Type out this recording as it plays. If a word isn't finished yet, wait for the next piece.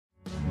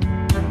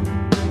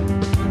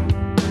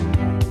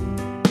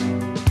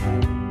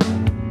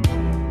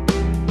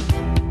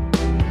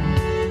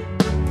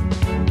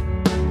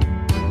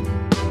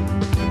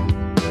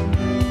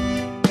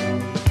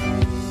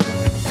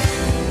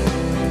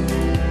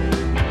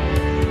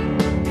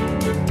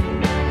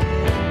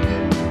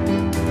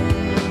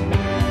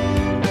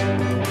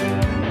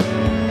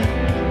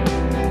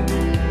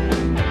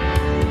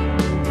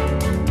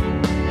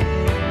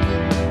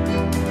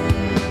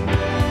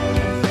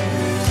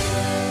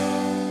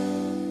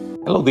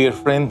Hello, dear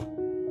friend.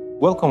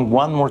 Welcome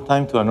one more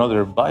time to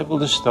another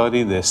Bible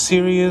study, the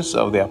series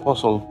of the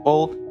Apostle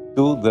Paul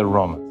to the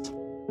Romans.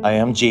 I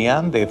am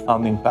Gian, the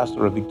founding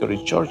pastor of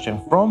Victory Church,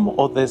 and from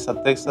Odessa,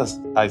 Texas,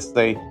 I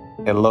say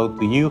hello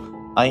to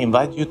you. I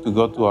invite you to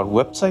go to our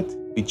website,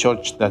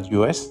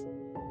 thechurch.us,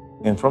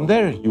 and from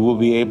there you will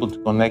be able to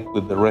connect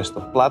with the rest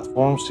of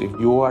platforms if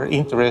you are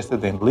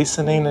interested in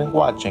listening and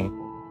watching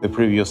the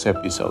previous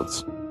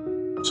episodes.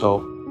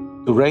 So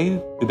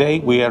today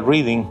we are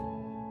reading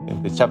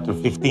in the chapter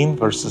 15,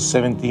 verses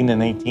 17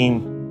 and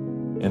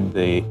 18 in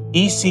the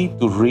easy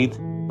to read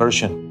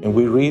version. And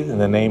we read in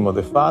the name of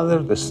the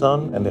Father, the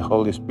Son, and the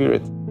Holy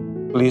Spirit.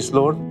 Please,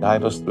 Lord,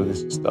 guide us through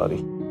this study.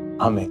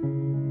 Amen.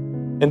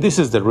 And this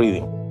is the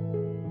reading.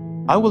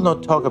 I will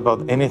not talk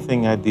about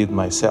anything I did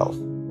myself.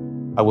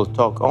 I will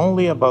talk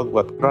only about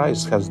what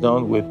Christ has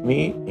done with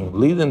me in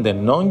leading the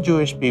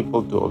non-Jewish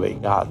people to obey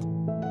God.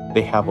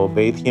 They have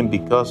obeyed Him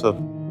because of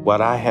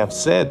what I have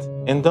said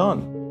and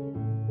done.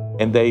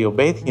 And they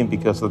obeyed Him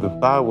because of the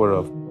power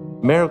of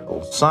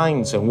miracles,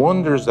 signs, and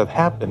wonders that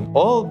happen,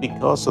 all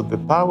because of the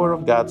power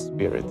of God's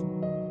Spirit.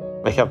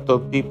 I have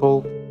taught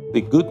people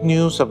the good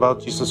news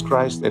about Jesus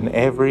Christ in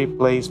every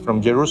place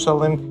from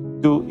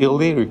Jerusalem to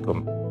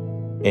Illyricum.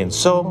 And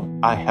so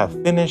I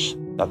have finished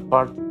that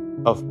part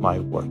of my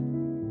work.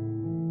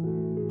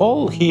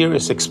 Paul here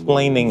is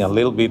explaining a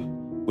little bit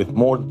with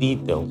more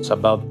details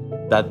about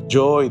that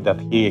joy that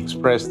he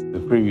expressed in the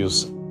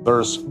previous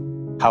verse,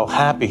 how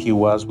happy he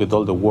was with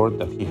all the work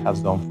that he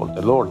has done for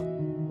the Lord.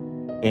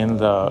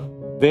 And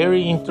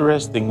very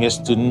interesting is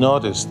to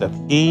notice that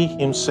he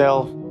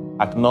himself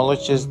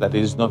acknowledges that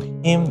it is not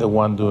him the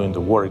one doing the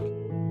work,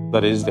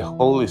 but it is the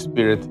Holy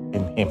Spirit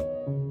in him.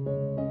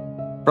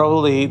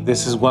 Probably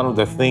this is one of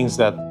the things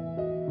that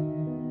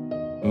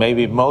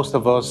maybe most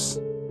of us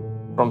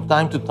from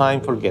time to time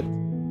forget.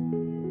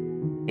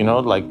 You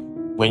know, like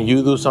when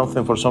you do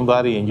something for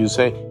somebody and you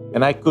say,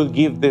 and I could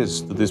give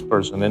this to this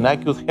person, and I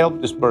could help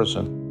this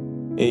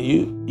person.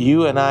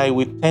 You and I,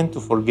 we tend to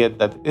forget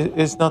that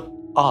it's not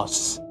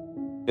us.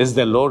 It's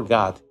the Lord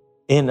God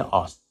in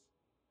us,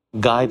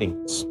 guiding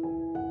us.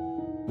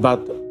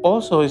 But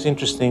also it's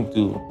interesting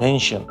to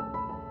mention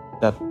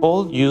that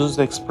Paul used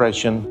the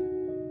expression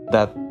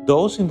that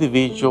those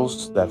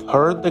individuals that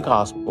heard the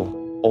gospel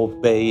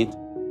obeyed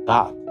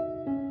God.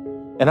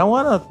 And I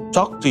want to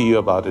talk to you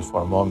about it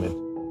for a moment,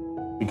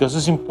 because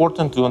it's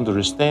important to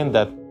understand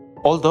that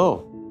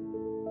although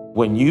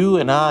when you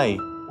and I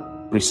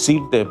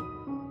received the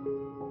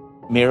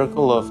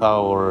miracle of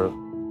our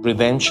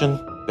redemption,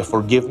 the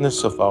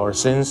forgiveness of our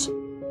sins,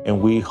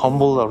 and we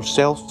humble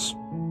ourselves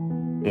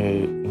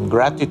in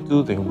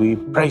gratitude and we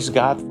praise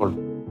God for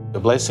the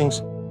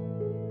blessings,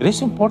 it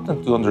is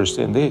important to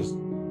understand this,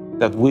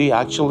 that we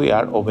actually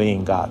are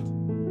obeying God.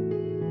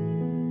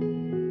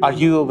 Are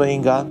you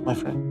obeying God, my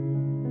friend?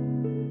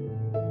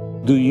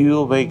 Do you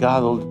obey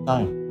God all the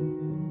time?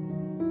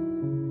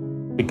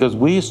 Because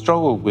we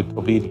struggle with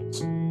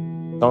obedience,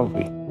 don't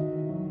we?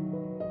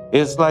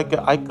 It's like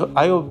I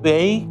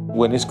obey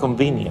when it's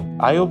convenient.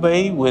 I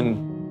obey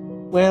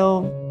when,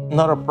 well,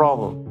 not a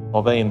problem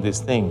obeying these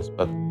things.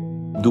 But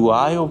do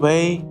I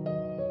obey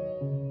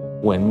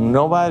when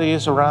nobody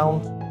is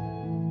around?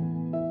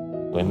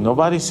 When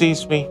nobody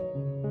sees me?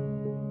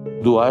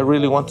 Do I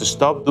really want to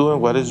stop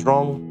doing what is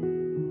wrong?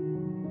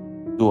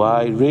 Do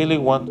I really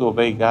want to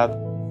obey God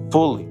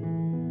fully,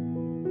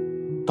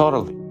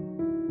 totally?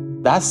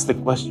 That's the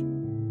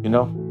question, you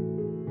know?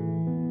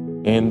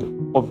 And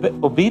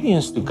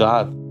obedience to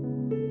God,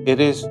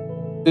 is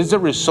a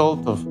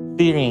result of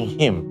fearing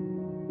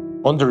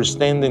Him,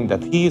 understanding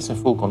that He is in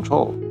full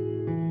control,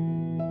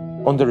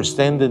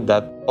 understanding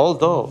that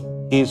although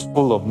He is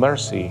full of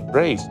mercy and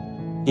grace,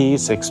 He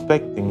is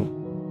expecting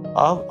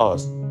of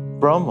us,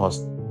 from us,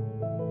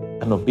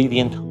 an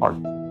obedient heart.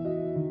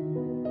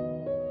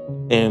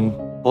 And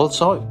Paul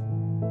saw it.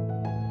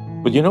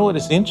 But you know what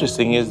is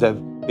interesting is that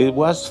it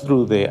was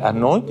through the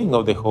anointing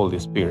of the Holy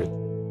Spirit.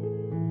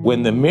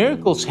 When the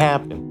miracles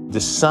happened, the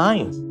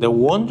signs, the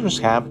wonders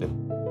happened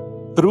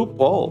through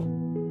Paul,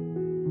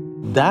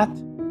 that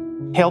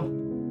helped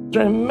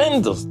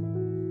tremendously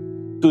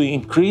to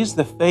increase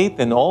the faith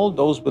in all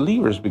those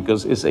believers,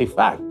 because it's a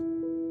fact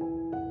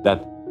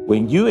that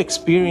when you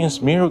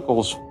experience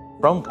miracles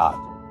from God,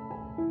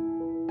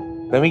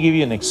 let me give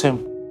you an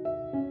example.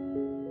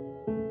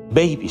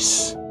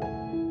 Babies.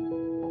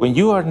 When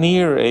you are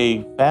near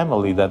a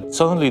family that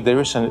suddenly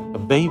there is a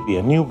baby,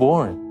 a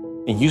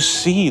newborn, and you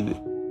see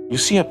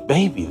a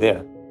baby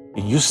there,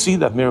 and you see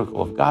that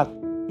miracle of God,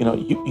 you know,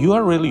 you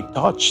are really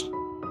touched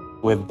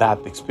with that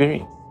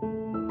experience.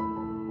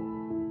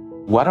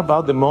 What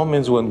about the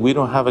moments when we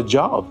don't have a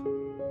job?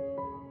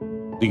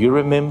 Do you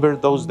remember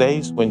those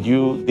days when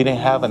you didn't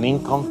have an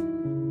income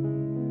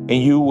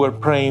and you were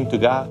praying to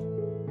God,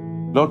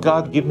 Lord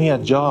God, give me a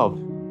job.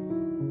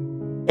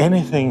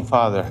 Anything,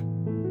 Father.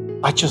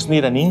 I just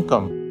need an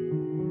income.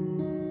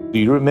 Do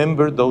you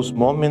remember those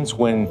moments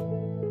when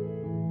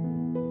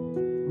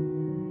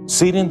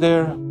sitting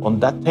there on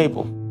that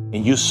table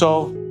and you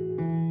saw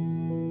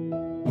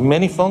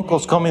Many phone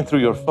calls coming through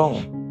your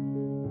phone.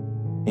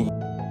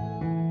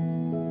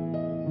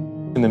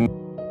 In the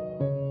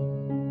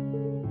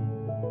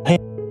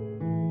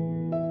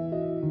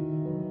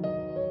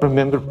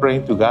remember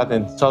praying to God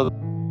and saw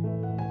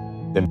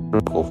the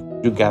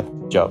miracle. You got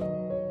the job.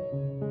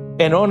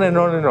 And on and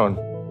on and on.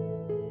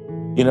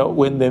 You know,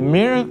 when the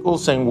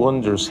miracles and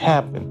wonders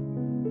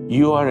happen,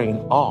 you are in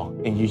awe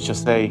and you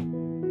just say,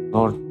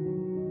 Lord,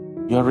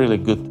 you're really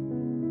good.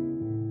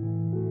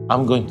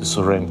 I'm going to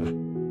surrender.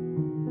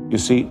 You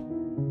see,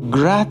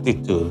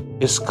 gratitude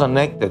is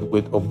connected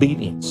with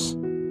obedience.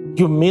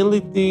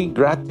 Humility,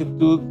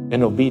 gratitude,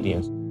 and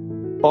obedience,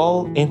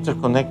 all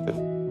interconnected.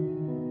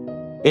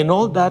 And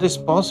all that is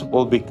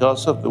possible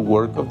because of the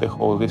work of the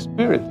Holy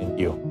Spirit in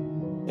you.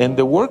 And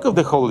the work of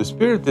the Holy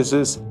Spirit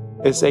is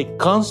a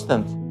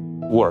constant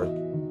work.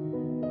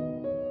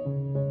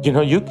 You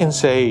know, you can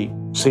say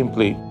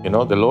simply, you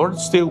know, the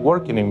Lord's still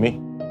working in me.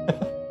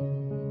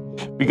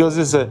 Because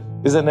it's a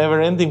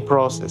never-ending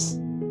process.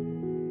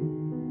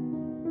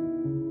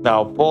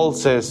 Now, Paul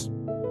says,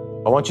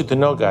 I want you to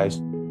know,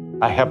 guys,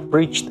 I have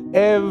preached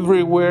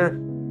everywhere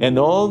and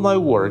all my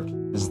work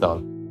is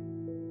done.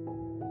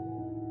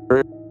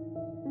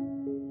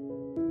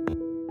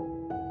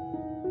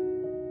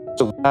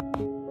 So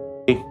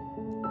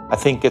I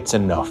think it's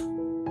enough.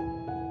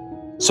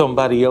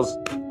 Somebody else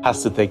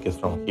has to take it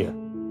from here.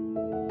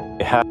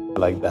 It has to be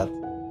like that.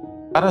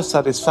 What a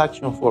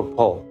satisfaction for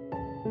Paul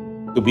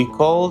to be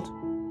called,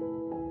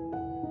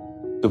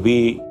 to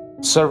be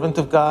servant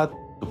of God,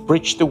 to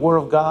preach the word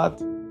of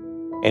God,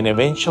 and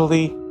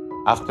eventually,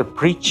 after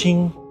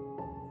preaching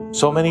in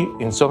so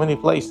many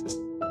places,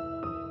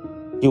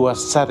 he was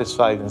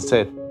satisfied and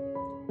said,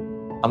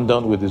 I'm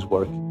done with this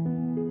work.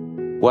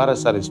 What a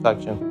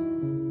satisfaction.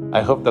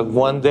 I hope that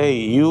one day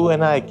you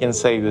and I can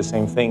say the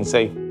same thing.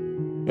 Say,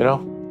 you know,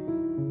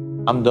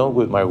 I'm done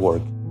with my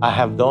work. I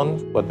have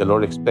done what the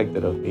Lord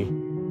expected of me.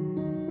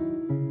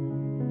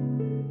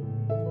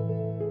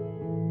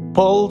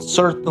 Paul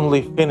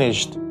certainly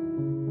finished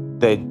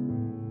the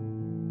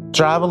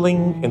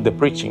traveling and the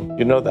preaching.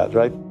 You know that,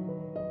 right?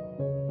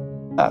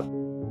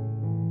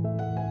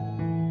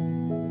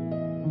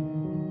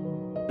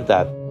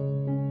 That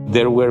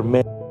there were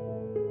many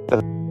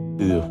to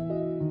do.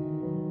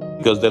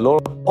 Because the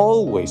Lord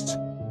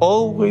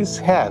always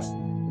has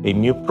a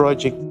new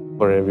project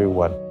for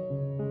everyone.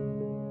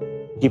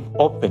 Keep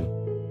open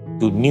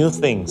to new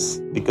things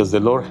because the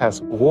Lord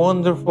has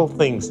wonderful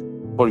things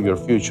for your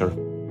future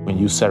when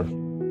you serve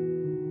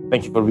Him.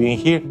 Thank you for being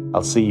here.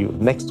 I'll see you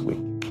next week.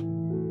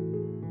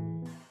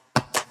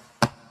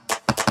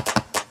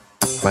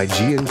 By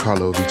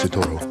Giancarlo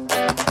Vitatoro.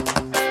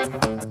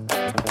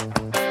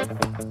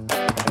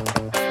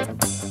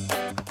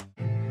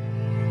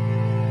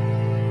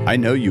 I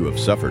know you have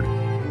suffered,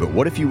 but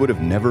what if you would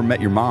have never met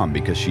your mom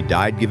because she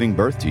died giving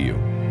birth to you?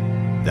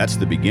 That's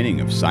the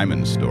beginning of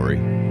Simon's story.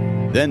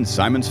 Then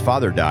Simon's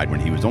father died when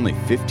he was only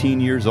 15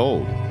 years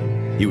old.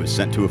 He was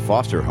sent to a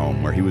foster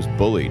home where he was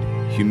bullied,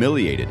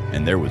 humiliated,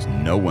 and there was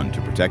no one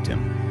to protect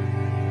him.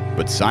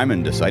 But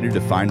Simon decided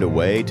to find a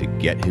way to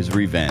get his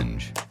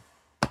revenge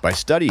by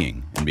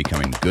studying and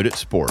becoming good at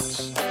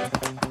sports.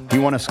 He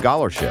won a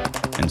scholarship,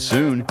 and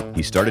soon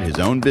he started his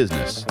own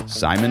business,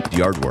 Simon's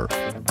Yardwork.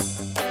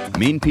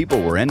 Mean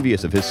people were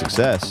envious of his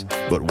success,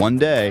 but one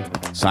day,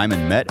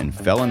 Simon met and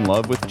fell in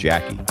love with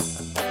Jackie.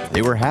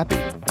 They were happy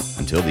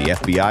until the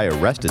FBI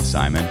arrested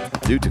Simon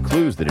due to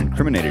clues that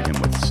incriminated him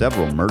with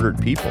several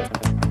murdered people.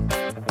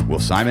 Will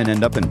Simon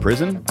end up in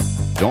prison?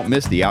 Don't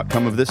miss the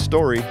outcome of this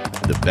story,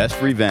 The Best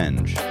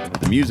Revenge,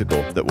 the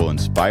musical that will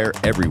inspire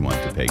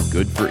everyone to pay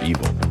good for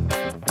evil.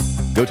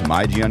 Go to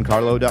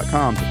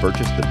mygiancarlo.com to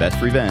purchase The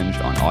Best Revenge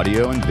on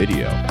audio and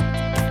video.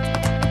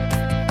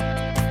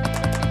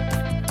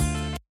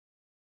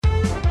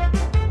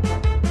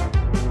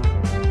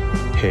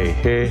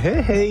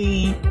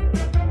 Hey.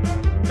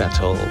 That's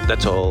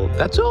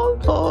all,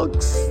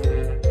 folks.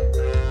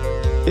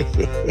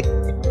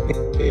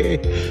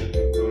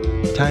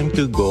 Time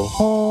to go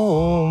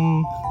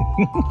home.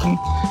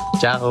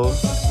 Ciao.